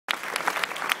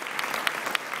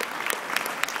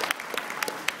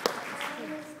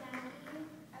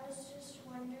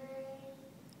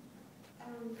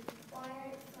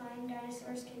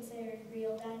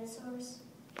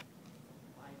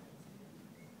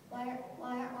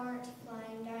why aren't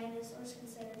flying dinosaurs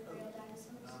considered real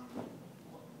dinosaurs?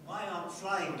 Why aren't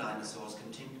flying dinosaurs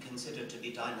considered to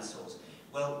be dinosaurs?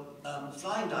 Well,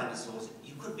 flying dinosaurs,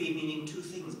 you could be meaning two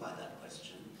things by that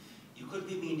question. You could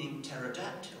be meaning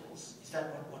pterodactyls. Is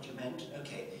that what you meant?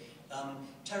 Okay.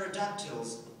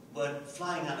 Pterodactyls were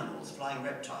flying animals, flying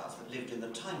reptiles that lived in the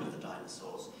time of the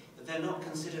dinosaurs, but they're not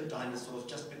considered dinosaurs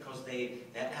just because their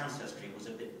ancestry was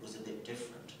a bit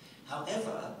different.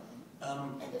 However,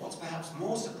 what's perhaps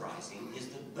more surprising is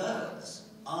that birds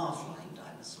are flying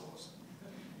dinosaurs,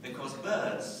 because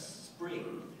birds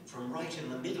spring from right in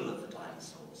the middle of the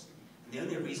dinosaurs. And the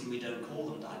only reason we don't call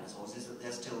them dinosaurs is that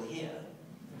they're still here.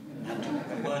 And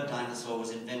the word dinosaur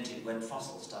was invented when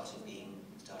fossils started being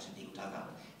dug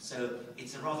up. So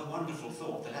it's a rather wonderful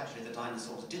thought that actually the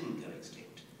dinosaurs didn't go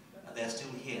extinct. They're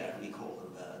still here,